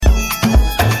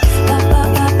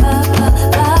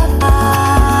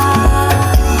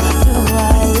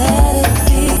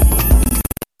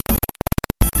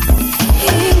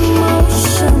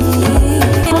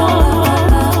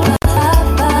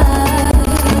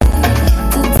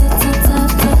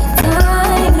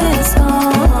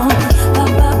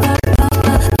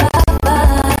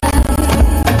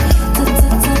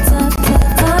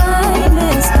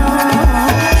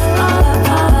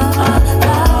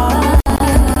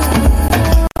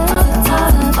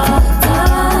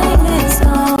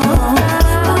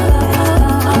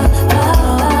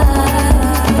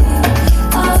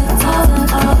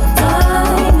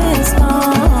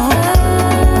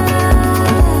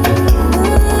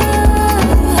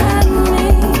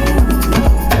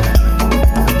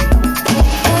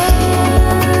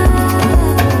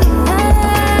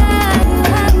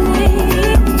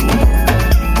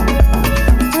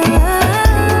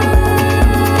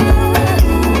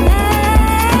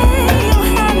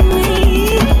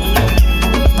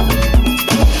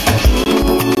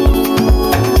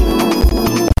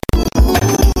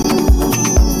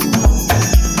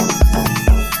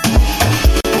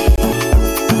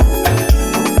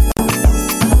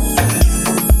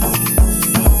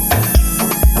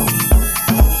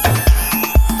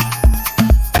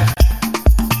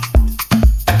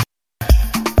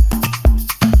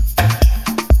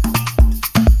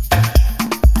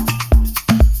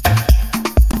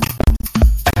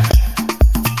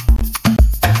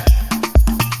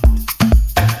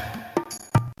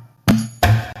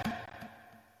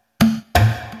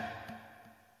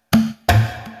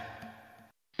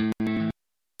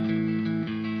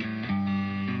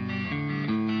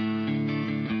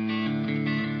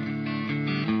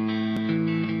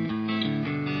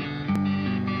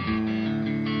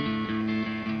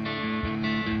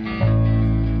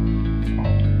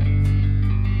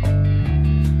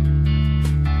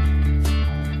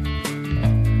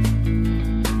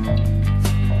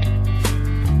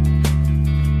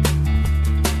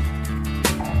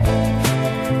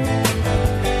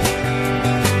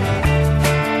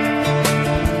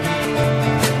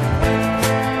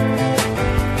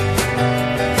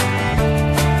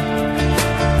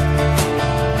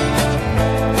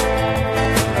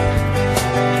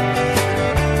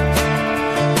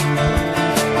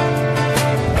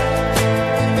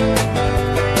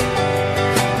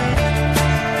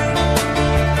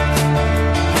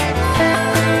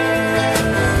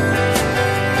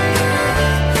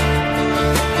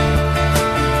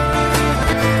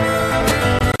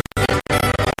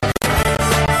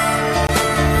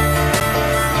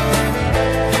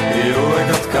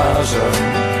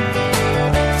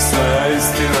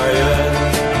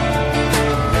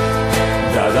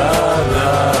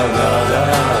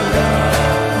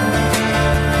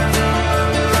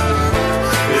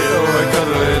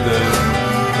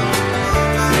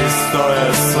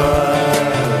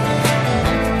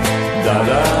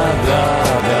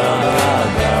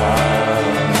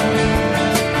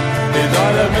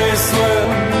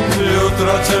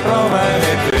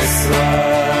promeniti sve.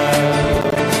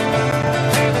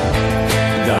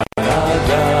 Da, da,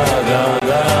 da, da,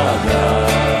 da, da.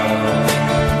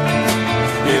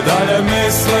 I dalje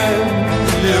mislim,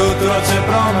 jutro će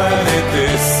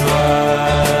promeniti sve.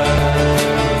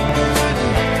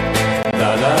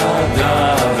 Da, da,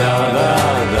 da, da, da,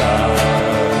 da.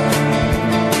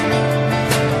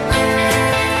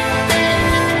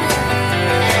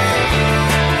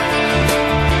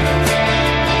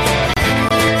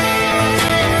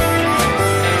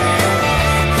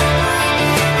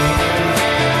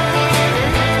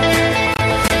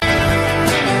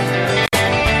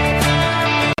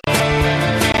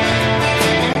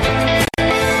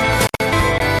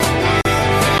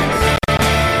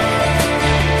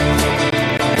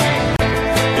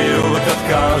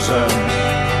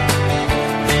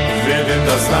 Vidim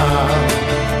da znam.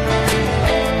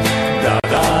 Da,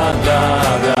 da, da,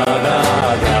 da, da,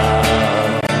 da.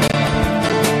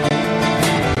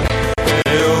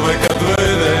 I uvek kad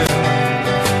vidim,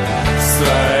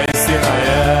 sve istina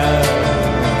je.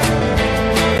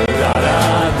 Da, da,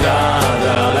 da,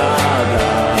 da, da,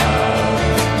 da.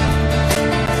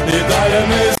 I dalje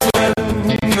mislim,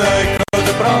 neko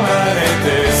će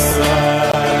promeniti sve.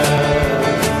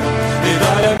 I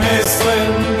dalje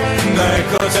mislim,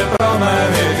 neko će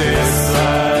promeniti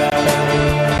sve.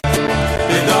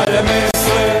 I dalje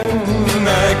mislim,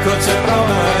 neko će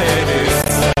promeniti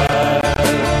sve.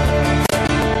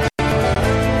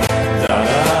 Da,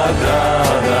 da, da,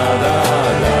 da, da,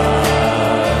 da.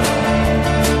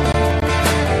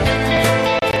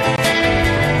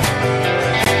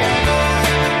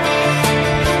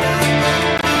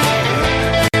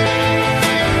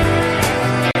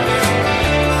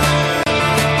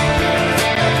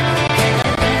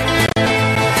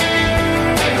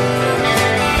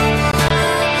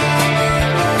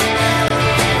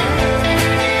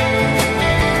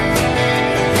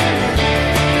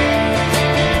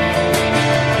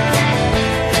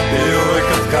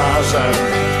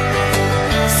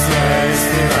 Sve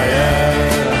istina je.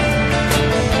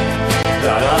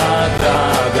 Da, da, da,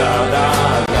 da, da,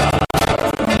 da.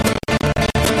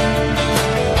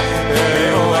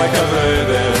 I uvek kad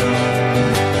vidim,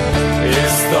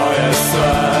 isto je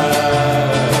sve.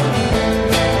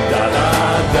 Da, da,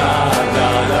 da, da,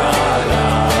 da, da.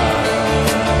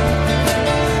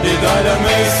 I dalje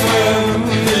mislim,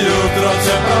 jutro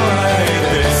će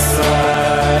promeniti sve.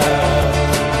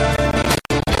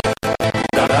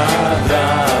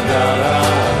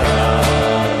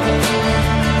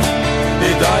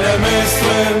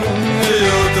 Mislim,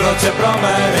 jutro će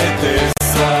promeniti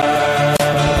sve.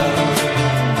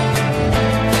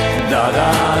 Da,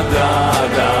 da, da,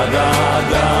 da, da,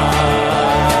 da.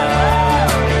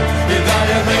 I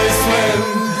dalje mislim,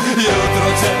 jutro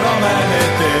će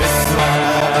promeniti sve.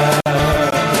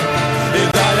 I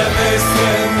dalje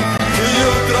mislim,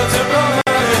 jutro će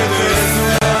promeniti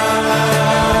sve.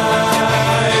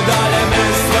 I dalje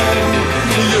mislim,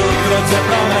 jutro će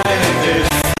promeniti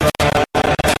sve.